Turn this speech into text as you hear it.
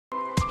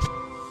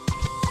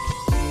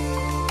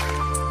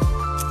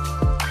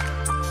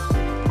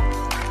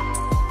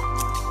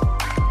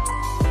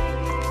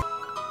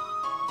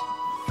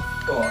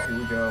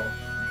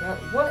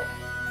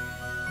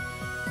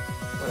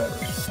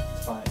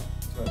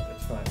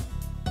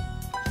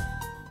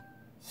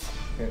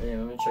Here, yeah,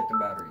 let me check the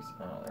batteries.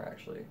 Oh, they're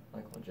actually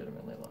like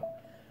legitimately low.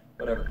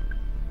 Whatever.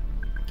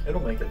 It'll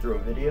make it through a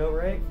video,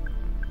 right?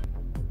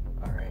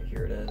 Alright,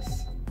 here it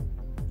is.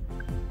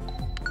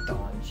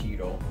 Don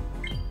Cheadle.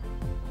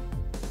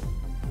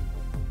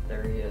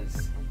 There he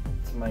is.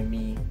 It's my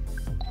me.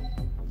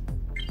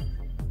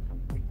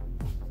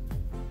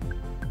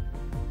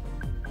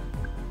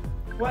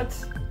 What?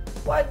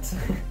 What?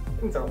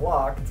 Things are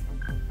locked.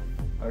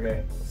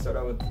 Okay, let's start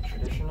out with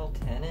traditional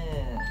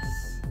tennis.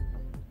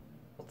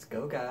 Let's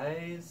go,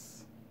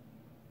 guys.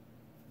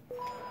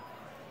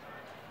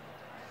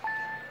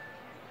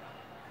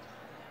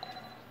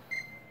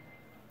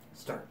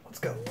 Start. Let's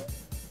go.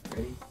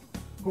 Ready?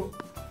 Boom.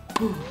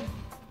 Boom.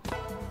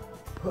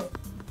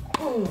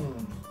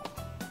 Boom.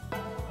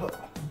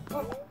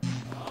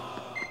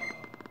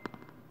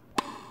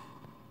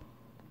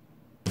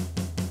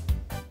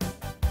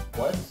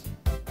 What?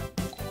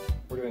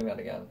 We're doing that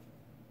again.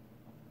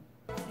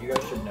 You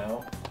guys should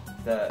know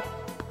that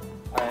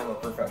I am a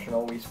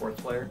professional Wii Sports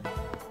player.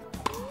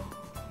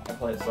 I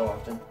play it so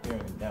often, you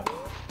don't even know.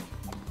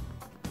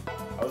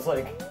 I was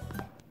like...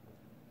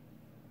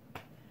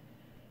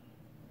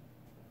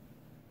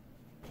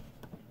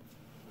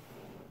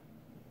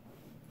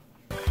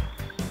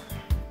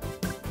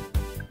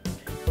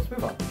 Let's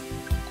move on.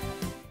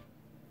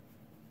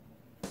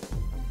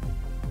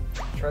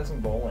 Try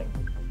some bowling.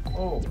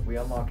 Oh, we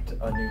unlocked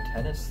a new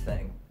tennis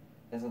thing.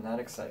 Isn't that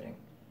exciting?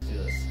 Let's do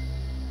this.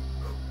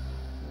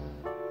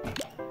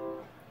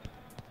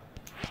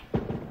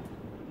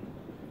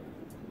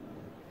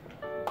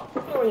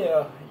 Oh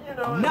yeah, you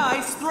know.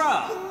 Nice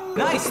throw!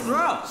 Nice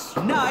throw!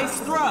 Nice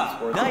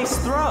throw! Nice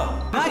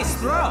throw! Nice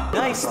throw!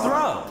 Nice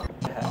throw!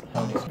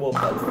 Well,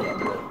 that's the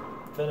end of it.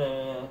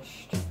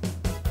 Finished.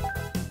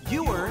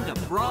 You earned a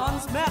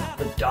bronze medal.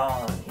 The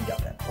Don, he got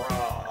that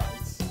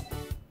bronze.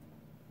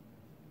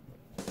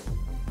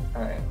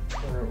 Alright,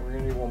 we're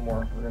gonna do one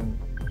more. We're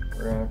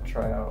gonna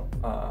try out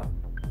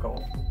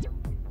golf.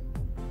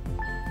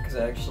 Because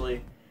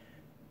actually,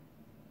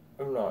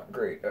 I'm not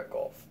great at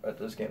golf at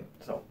this game,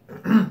 so.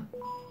 I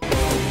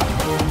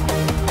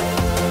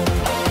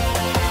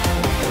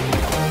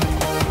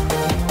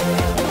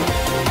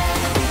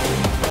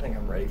think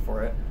I'm ready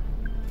for it.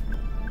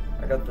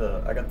 I got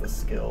the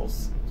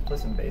skills. Let's play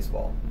some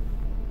baseball.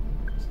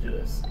 Let's do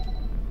this.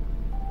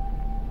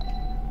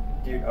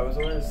 Dude, I was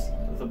always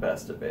the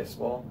best at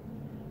baseball.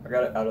 I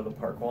got it out of the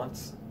park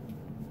once.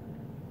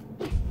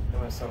 It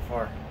went so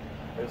far.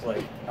 It was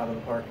like out of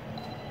the park.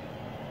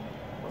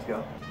 Let's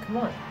go. Come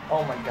on.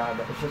 Oh my god,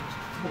 that was just a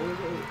tutorial.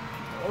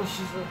 Oh, it's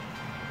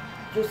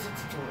just a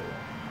tutorial.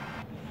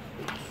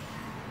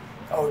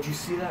 Oh, did you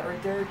see that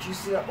right there? Did you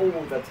see that?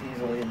 Oh, that's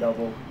easily a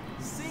double.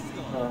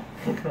 Single.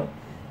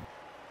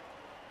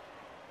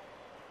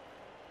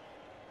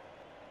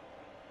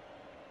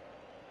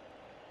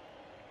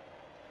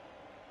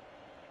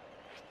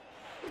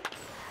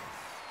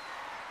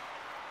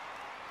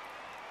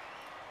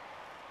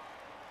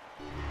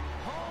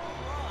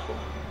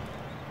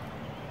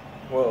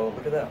 Whoa,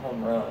 look at that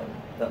home run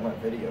that my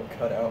video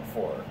cut out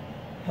for.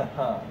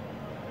 Haha.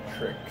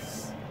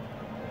 Tricks.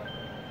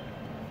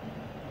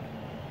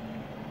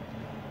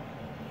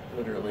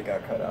 Literally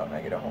got cut out and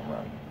I get a home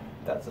run.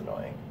 That's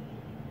annoying.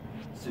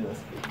 Let's do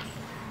this.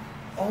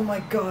 Oh my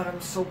god,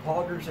 I'm so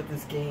poggers at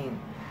this game.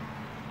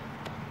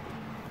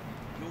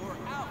 You're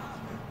out.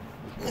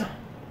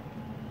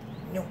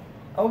 No.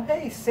 Oh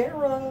hey,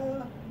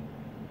 Sarah!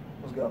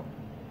 Let's go.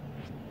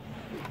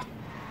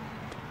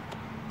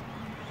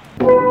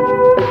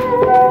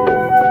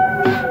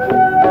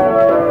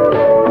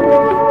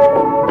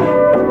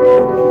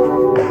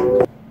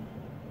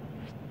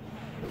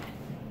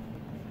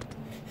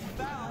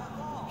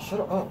 Shut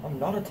up, I'm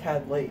not a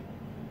tad late.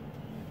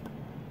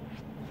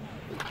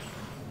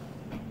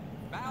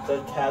 Is that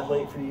a tad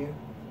late for you?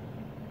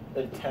 Is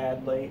that a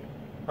tad late?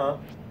 Huh?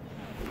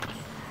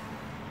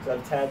 Is that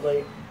a tad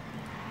late?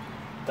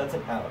 That's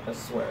an out, I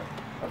swear.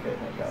 Okay,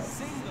 thank God.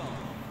 Single.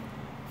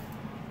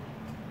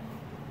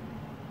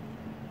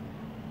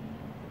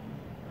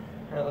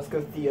 Alright, let's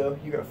go Theo.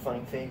 You got a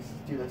funny face.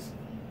 Let's do this.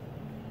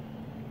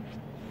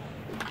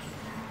 Did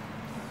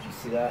you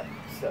see that?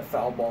 See that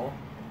foul ball?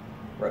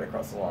 Right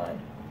across the line.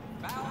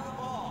 Foul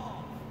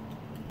ball.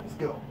 Let's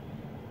go.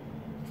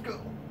 Let's go.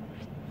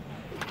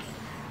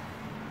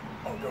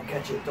 Oh, don't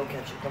catch it. Don't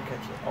catch it. Don't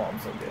catch it. Oh, I'm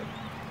so good.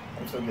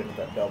 I'm so good at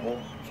that double.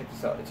 Check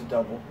this out. It's a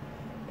double.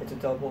 It's a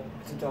double.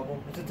 It's a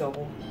double. It's a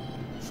double.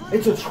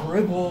 It's a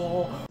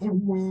triple.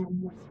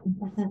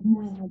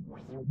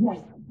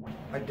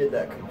 I did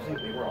that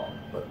completely wrong,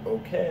 but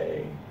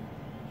okay.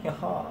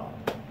 Haha.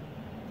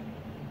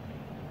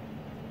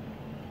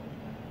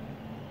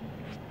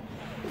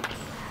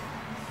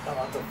 Oh,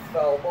 that's a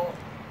foul ball.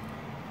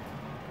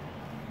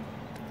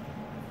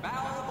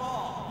 Foul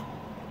ball.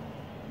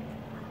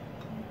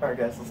 Alright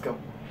guys, let's go.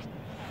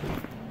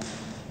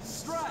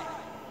 Strike.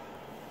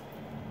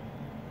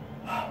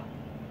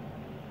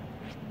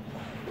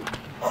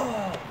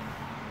 Oh!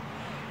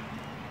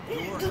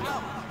 You're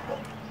out.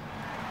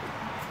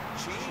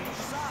 Change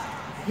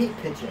sides. Heat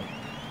pitching.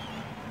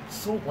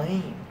 So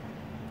lame.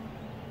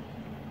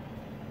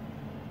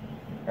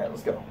 Alright,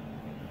 let's go.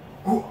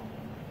 That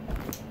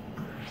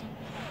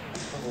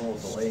was a little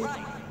delayed.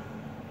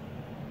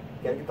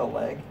 You gotta get the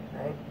leg,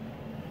 right?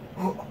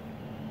 Oh,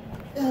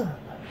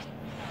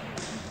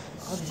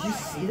 did you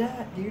see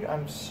that? Dude,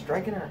 I'm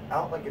striking her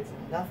out like it's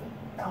nothing.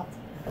 Out.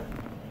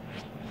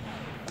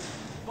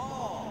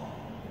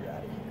 You're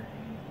out of here.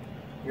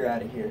 You're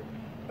out of here.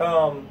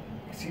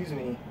 Excuse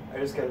me. I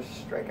just got a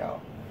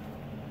strikeout.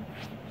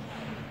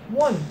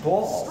 One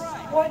ball?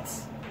 What?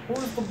 What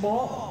was the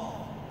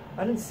ball?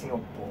 I didn't see no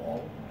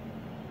ball.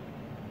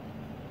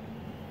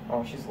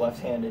 Oh, she's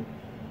left-handed.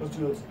 Let's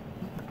do this.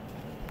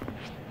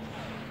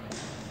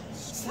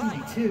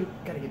 72.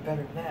 Gotta get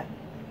better than that.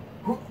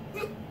 65.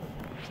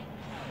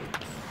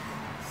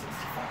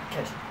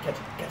 Catch it, catch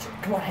it, catch it.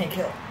 Come on, Hank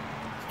Hill.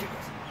 Let's do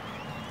this.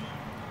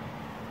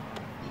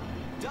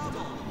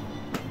 Double.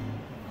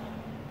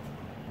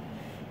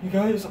 You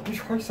guys, I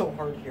tried so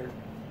hard here.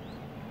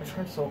 I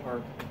tried so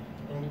hard.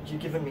 And you're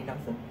giving me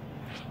nothing.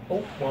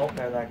 Oh, well,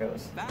 there that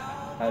goes.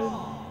 I didn't.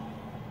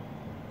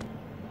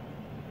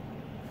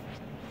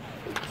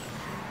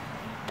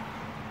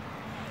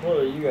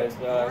 Well, you guys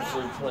know I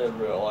actually played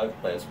real life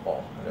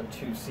baseball. I got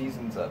 2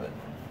 seasons of it.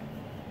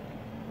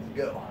 Let's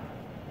go.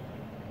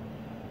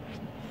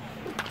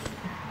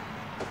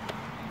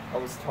 I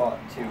was taught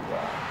to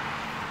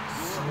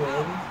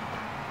swim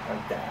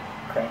like that.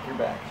 Crack your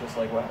back just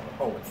like what?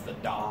 Oh, it's the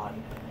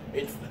Don.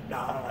 It's the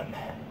Don.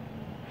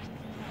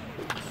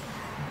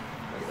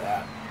 Look at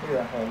that. Look at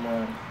that home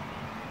run.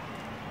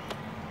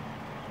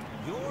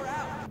 You're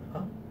out.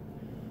 Huh?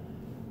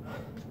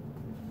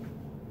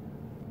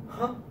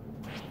 Huh?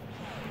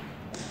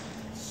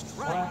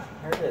 Well,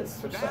 there it is.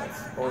 Switch sides.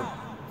 Or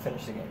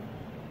finish the game.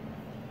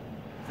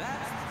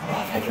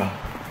 Oh, thank God.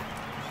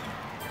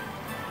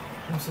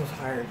 I'm so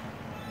tired.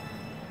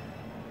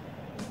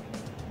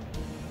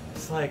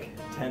 It's like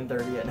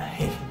 10:30 at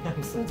night.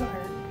 I'm so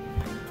tired.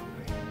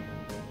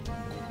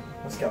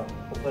 Let's go.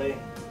 We'll play.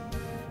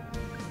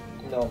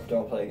 No,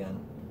 don't play again.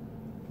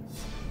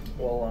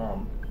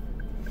 Well,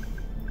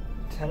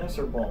 tennis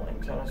or bowling?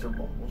 Tennis or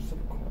bowling? Let's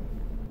flip a coin.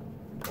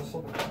 Let's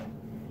flip a coin.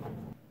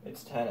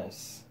 It's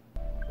tennis.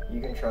 You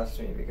can trust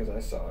me because I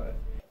saw it.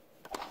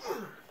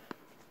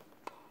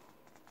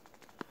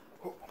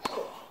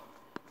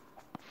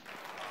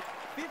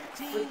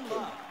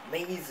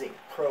 Amazing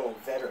pro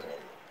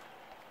veteran.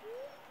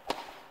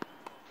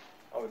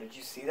 Oh, did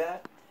you see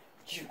that?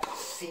 Did you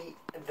see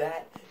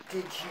that?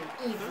 Did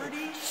you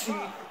even see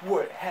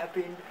what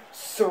happened,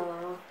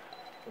 sir?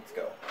 Let's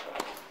go.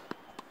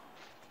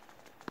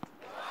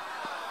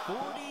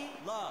 40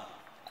 love.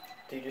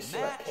 Did you see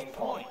that ping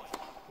pong?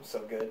 I'm so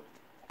good.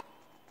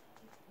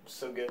 I'm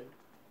so good.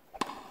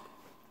 The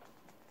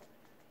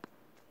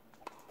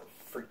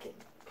freaking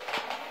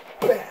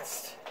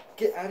best.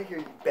 Get out of here,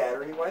 you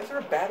battery. Why is there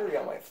a battery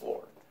on my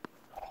floor?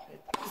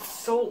 It's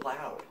so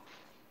loud.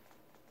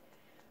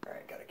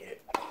 Alright, gotta get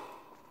it.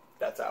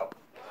 That's out.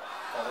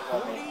 That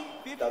was on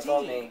me. That's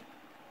on me.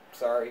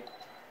 Sorry.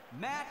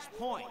 Match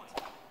point.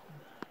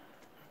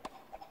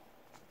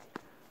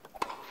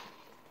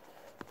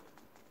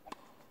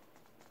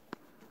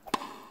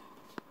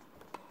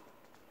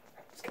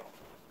 Let's go.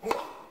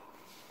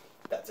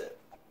 That's it.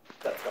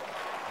 That's gone.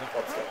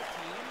 Let's go.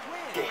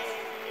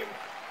 Game.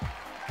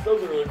 That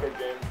was a really quick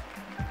game.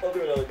 I'll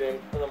do another game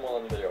and then we'll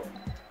end the video.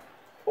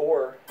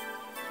 Or,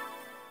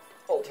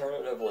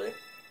 alternatively,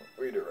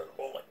 we do run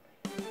bowling.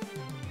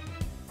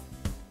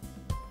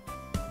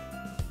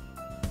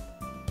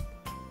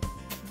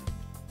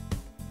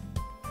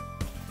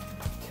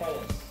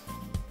 Tennis.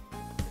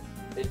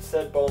 It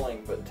said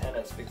bowling, but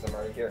tennis because I'm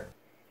already here.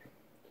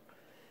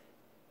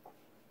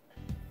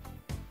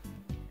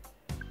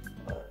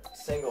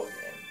 Single game.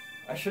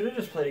 I should have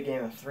just played a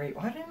game of 3.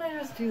 Why didn't I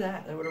just do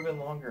that? That would have been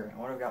longer. I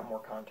would have got more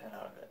content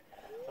out of it.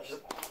 Let's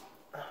just...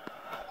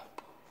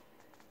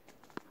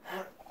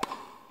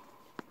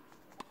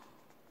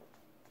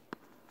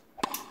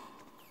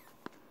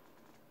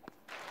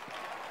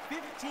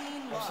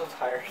 15 I'm so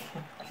tired.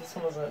 I just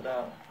want to sit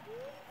down.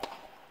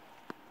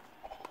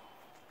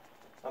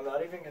 I'm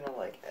not even gonna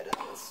like edit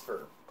this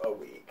for a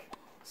week,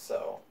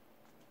 so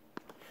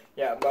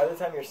yeah. By the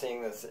time you're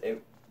seeing this,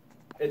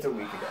 it's a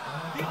week ago.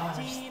 Oh my gosh.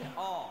 15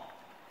 all.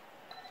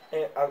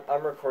 And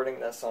I'm recording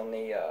this on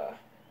the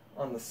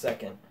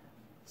 2nd,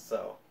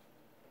 so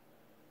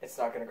it's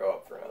not gonna go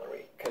up for another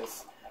week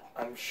because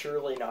I'm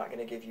surely not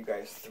gonna give you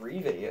guys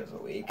 3 videos a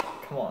week.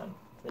 Come on,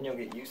 then you'll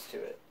get used to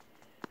it.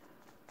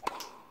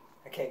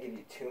 I can't give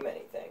you too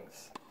many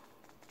things.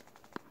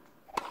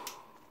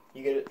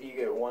 You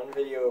get 1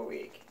 video a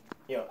week.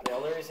 You know, the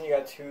only reason you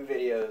got 2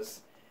 videos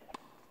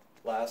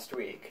last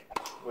week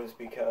was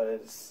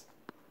because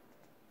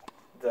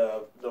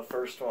the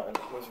first one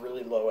was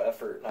really low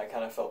effort and I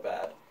kind of felt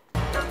bad.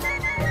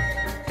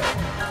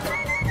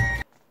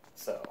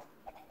 So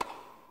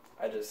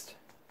I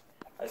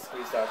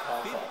squeezed out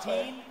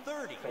content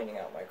by cleaning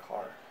out my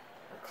car.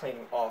 Or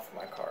cleaning off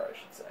my car, I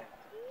should say.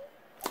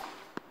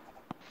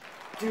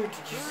 Dude,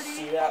 did you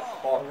see that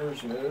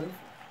bonkers move?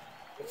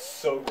 It's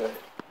so good.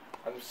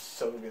 I'm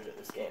so good at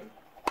this game.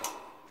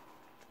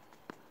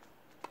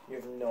 You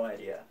have no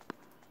idea.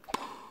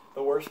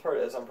 The worst part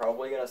is I'm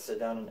probably going to sit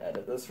down and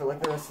edit this for like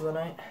the rest of the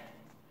night.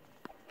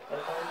 And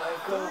oh my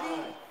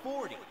god.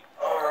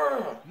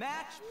 30-40.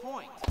 Match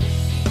point.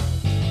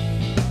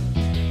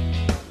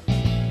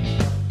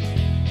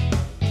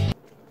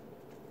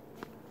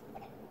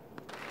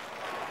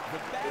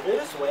 Did they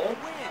just win?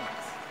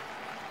 Wins.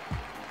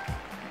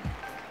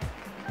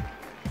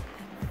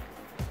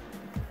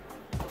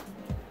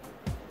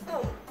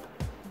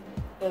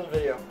 End the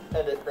video.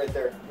 End it right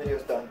there.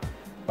 Video's done.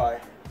 Bye.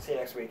 See you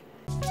next week.